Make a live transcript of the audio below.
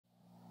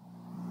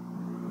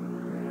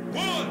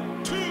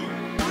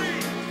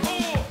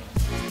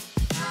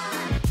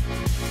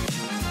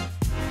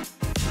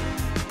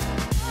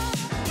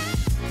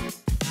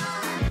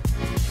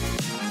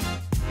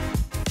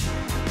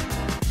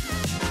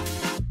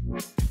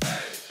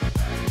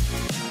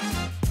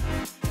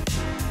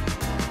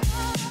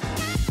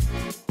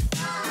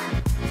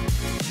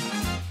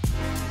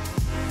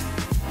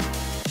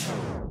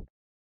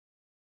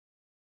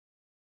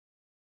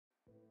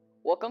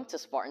Welcome to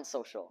Spartan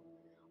Social.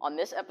 On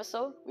this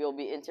episode, we will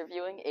be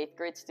interviewing 8th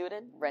grade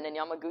student Brennan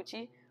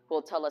Yamaguchi, who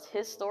will tell us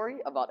his story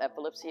about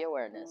epilepsy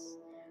awareness.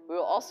 We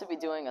will also be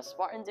doing a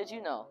Spartan Did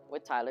You Know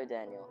with Tyler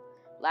Daniel.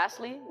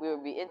 Lastly, we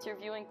will be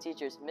interviewing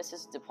teachers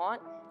Mrs.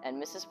 DuPont and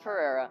Mrs.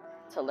 Pereira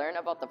to learn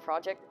about the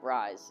project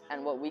RYSE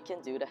and what we can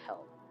do to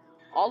help.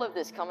 All of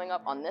this coming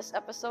up on this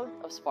episode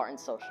of Spartan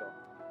Social.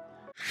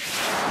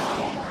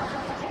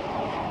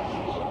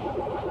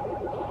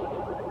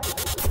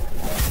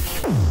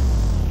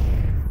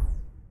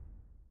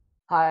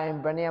 Hi,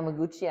 I'm Brennan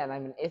Yamaguchi and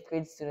I'm an 8th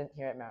grade student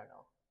here at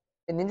Maryknoll.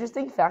 An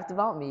interesting fact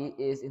about me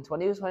is in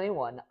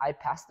 2021, I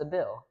passed a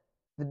bill.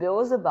 The bill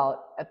was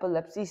about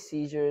epilepsy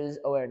seizures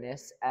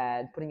awareness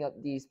and putting up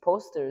these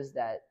posters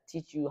that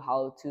teach you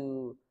how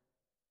to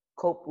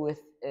cope with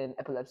an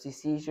epilepsy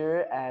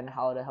seizure and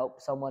how to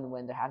help someone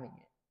when they're having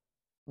it.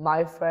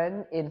 My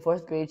friend in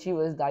 4th grade, she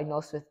was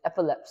diagnosed with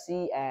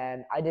epilepsy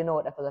and I didn't know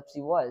what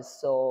epilepsy was.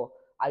 So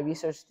I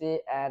researched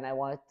it and I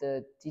wanted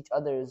to teach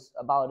others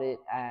about it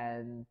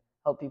and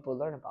help people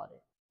learn about it.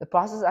 The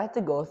process I had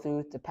to go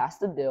through to pass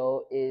the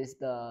bill is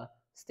the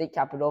state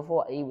capital of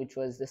Hawaii, which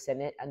was the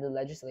Senate and the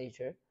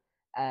legislature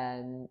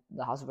and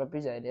the House of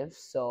Representatives.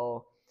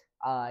 So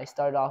I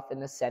started off in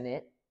the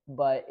Senate,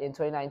 but in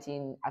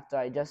 2019, after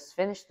I just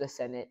finished the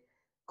Senate,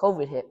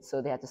 COVID hit, so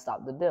they had to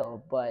stop the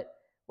bill. But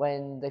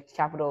when the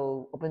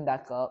Capitol opened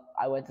back up,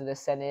 I went to the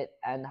Senate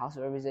and the House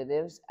of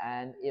Representatives,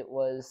 and it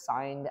was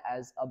signed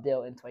as a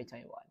bill in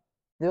 2021.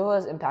 The bill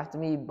has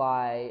impacted me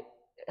by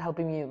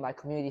helping me with my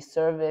community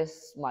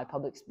service, my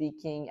public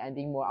speaking, and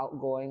being more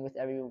outgoing with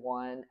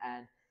everyone,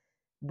 and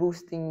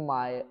boosting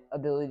my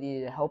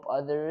ability to help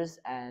others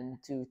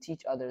and to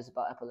teach others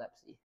about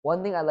epilepsy.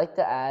 One thing I like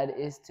to add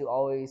is to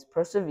always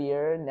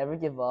persevere, never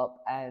give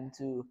up, and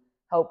to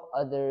help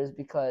others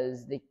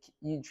because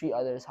you treat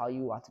others how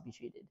you want to be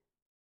treated.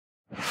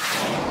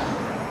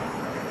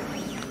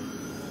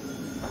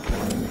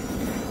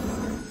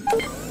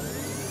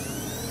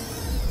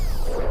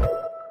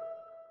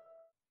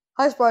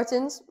 Hi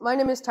Spartans, my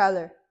name is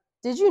Tyler.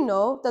 Did you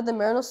know that the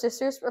Maryknoll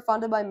Sisters were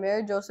founded by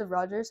Mayor Joseph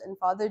Rogers and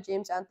Father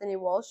James Anthony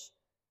Walsh?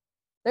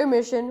 Their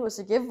mission was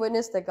to give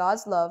witness to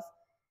God's love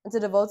and to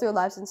devote their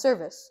lives in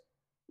service.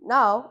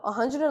 Now,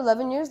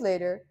 111 years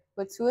later,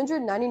 with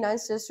 299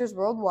 sisters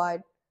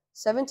worldwide,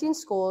 17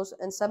 schools,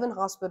 and 7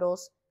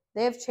 hospitals,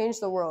 they have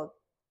changed the world.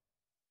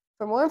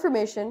 For more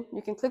information,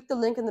 you can click the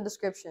link in the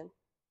description.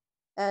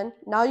 And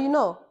now you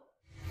know.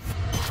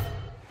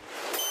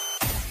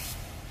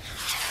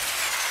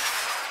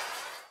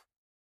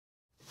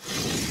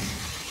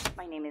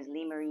 My name is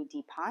Marie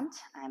DuPont.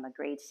 I'm a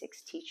grade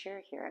 6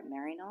 teacher here at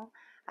Maryknoll.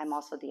 I'm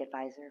also the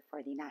advisor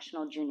for the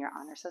National Junior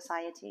Honor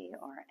Society,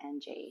 or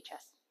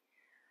NJHS.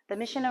 The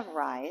mission of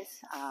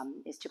RYSE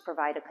is to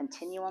provide a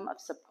continuum of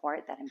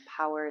support that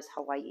empowers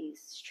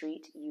Hawaii's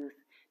street youth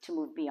to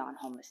move beyond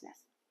homelessness.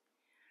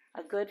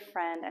 A good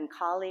friend and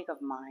colleague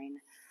of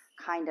mine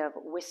kind of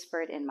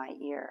whispered in my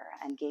ear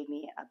and gave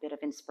me a bit of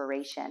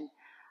inspiration.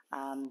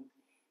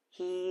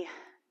 He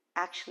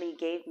actually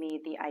gave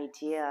me the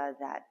idea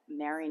that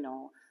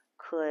Maryknoll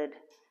could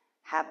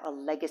have a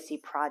legacy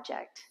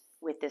project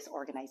with this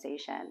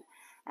organization.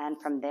 And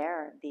from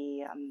there,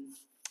 the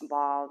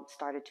ball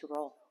started to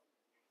roll.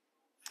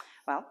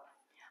 Well,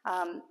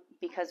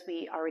 because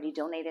we already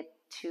donated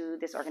to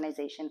this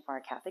organization for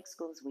our Catholic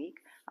Schools Week,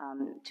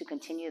 to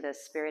continue the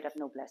spirit of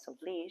noblesse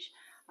oblige,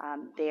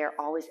 they are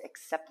always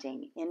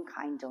accepting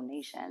in-kind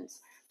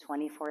donations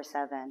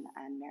 24/7,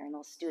 and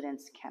Maryknoll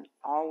students can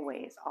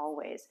always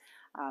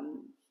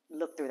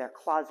look through their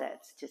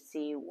closets to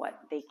see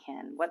what the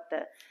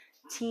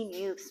teen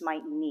youths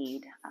might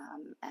need,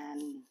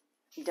 and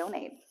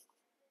donate.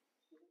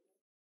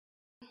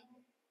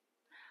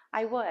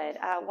 I would.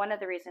 One of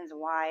the reasons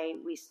why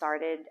we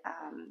started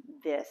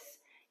this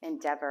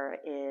endeavor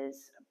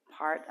is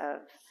part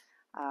of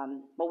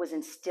what was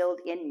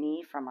instilled in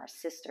me from our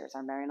sisters,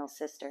 our Maryknoll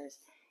Sisters,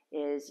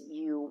 is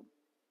you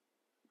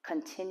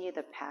continue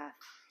the path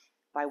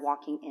by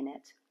walking in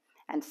it.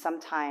 And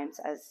sometimes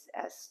as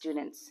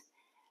students,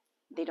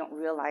 they don't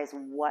realize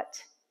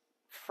what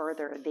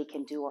further they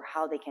can do or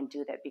how they can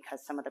do that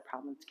because some of the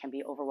problems can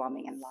be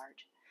overwhelming and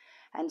large.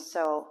 And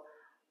so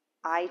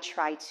I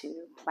try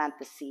to plant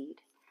the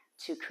seed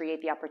to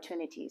create the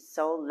opportunities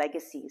so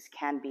legacies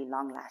can be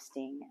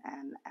long-lasting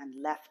and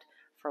left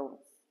for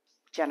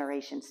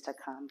generations to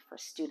come, for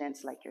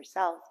students like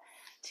yourself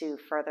to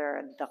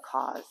further the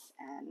cause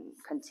and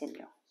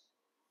continue.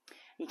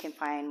 You can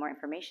find more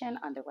information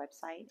on their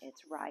website.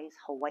 It's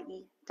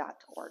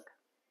rysehawaii.org.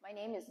 My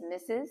name is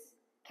Mrs.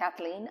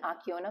 Kathleen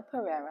Akiona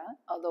Pereira,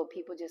 although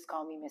people just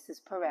call me Mrs.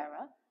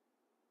 Pereira.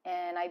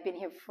 And I've been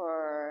here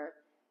for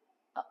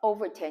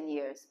over 10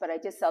 years, but I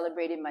just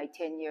celebrated my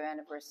 10-year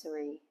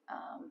anniversary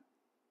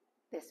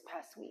this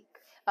past week.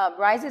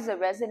 RYSE is a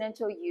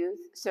residential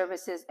youth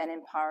services and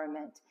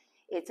empowerment.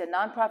 It's a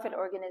nonprofit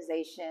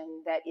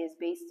organization that is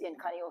based in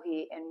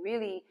Kailua and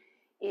really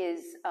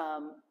is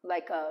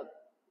like a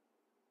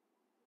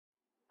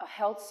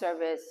health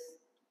service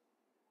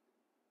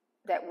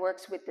that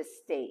works with the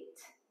state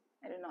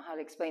I don't know how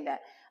to explain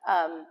that.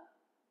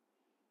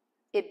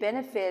 It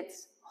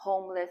benefits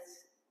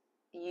homeless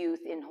youth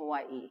in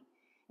Hawaii.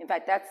 In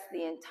fact, that's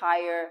the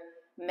entire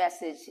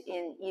message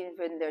in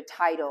even their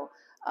title.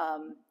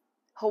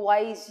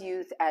 Hawaii's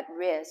youth at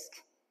risk,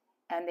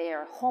 and they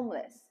are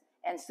homeless.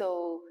 And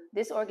so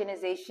this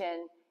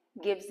organization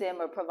gives them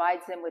or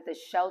provides them with a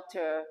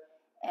shelter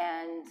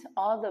and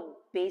all the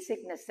basic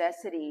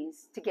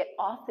necessities to get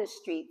off the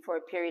street for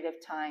a period of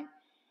time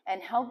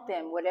and help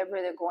them,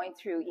 whatever they're going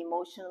through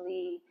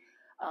emotionally,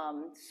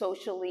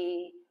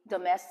 socially,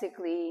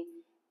 domestically,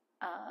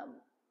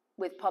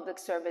 with public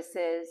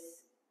services.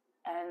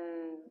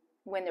 And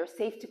when they're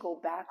safe to go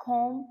back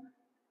home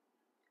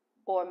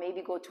or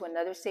maybe go to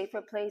another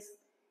safer place,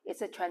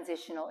 it's a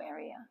transitional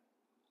area.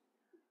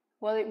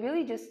 Well, it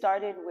really just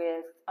started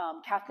with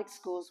Catholic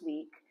Schools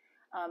Week.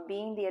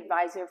 Being the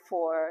advisor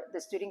for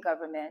the student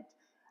government,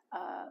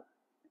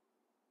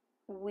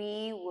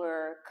 we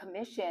were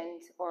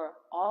commissioned, or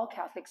all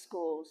Catholic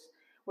schools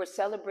were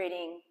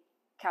celebrating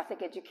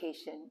Catholic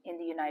education in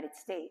the United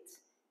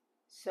States.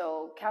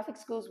 So Catholic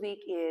Schools Week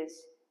is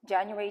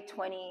January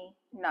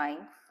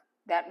 29th,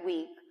 that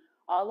week,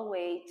 all the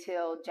way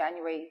till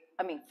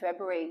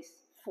February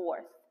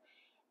 4th.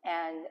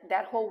 And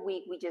that whole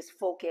week we just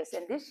focus.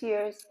 And this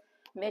year's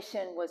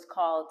mission was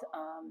called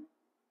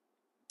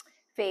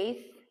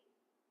Faith,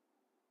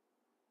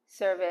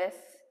 Service,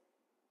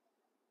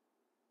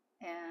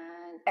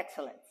 and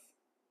Excellence.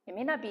 It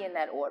may not be in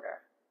that order,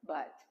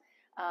 but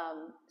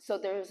so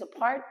there's a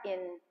part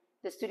in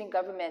the student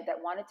government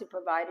that wanted to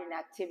provide an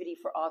activity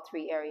for all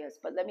three areas.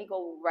 But let me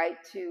go right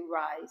to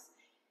RYSE.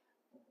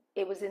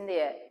 It was in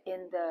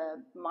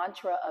the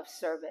mantra of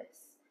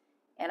service.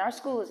 And our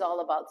school is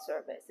all about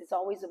service. It's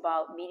always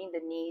about meeting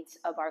the needs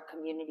of our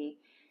community.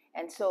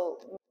 And so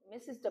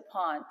Mrs.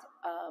 DuPont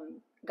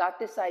got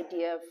this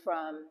idea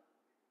from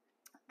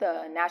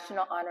the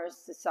National Honor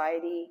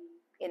Society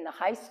in the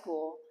high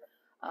school,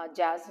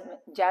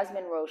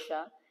 Jasmine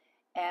Rocha,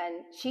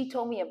 and she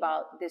told me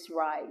about this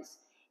RYSE.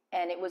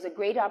 And it was a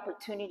great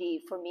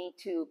opportunity for me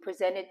to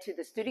present it to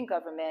the student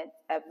government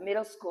at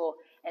middle school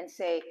and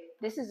say,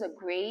 this is a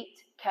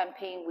great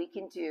campaign we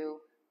can do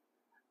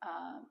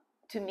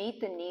to meet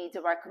the needs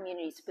of our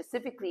community,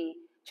 specifically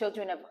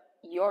children of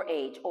your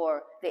age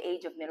or the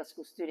age of middle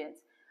school students.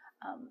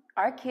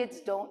 Our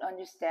kids don't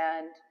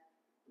understand,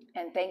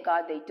 and thank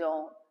God they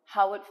don't,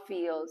 how it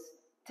feels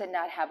to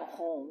not have a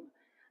home,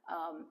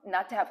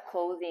 not to have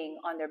clothing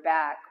on their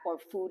back or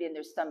food in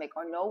their stomach,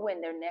 or know when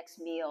their next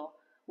meal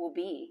will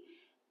be.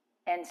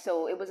 And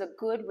so it was a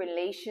good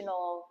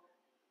relational,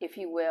 if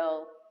you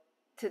will,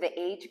 to the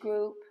age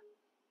group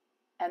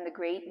and the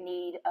great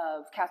need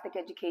of Catholic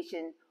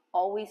education,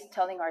 always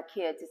telling our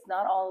kids it's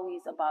not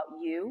always about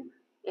you,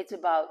 it's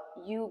about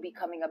you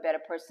becoming a better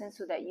person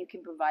so that you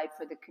can provide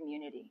for the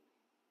community.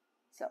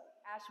 So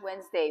Ash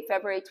Wednesday,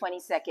 February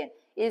 22nd,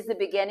 is the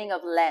beginning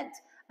of Lent,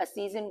 a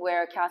season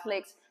where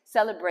Catholics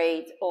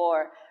celebrate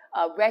or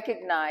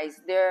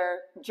recognize their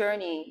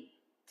journey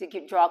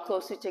to draw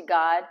closer to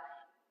God,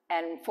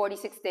 and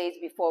 46 days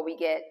before we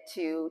get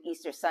to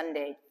Easter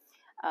Sunday.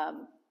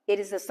 It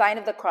is the sign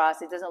of the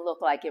cross. It doesn't look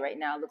like it right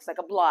now. It looks like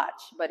a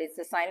blotch, but it's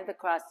the sign of the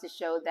cross to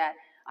show that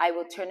I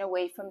will turn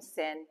away from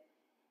sin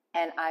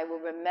and I will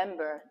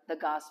remember the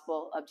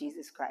gospel of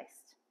Jesus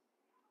Christ.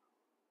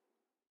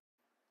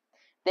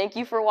 Thank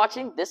you for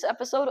watching this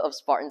episode of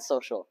Spartan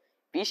Social.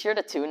 Be sure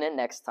to tune in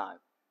next time.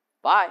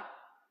 Bye.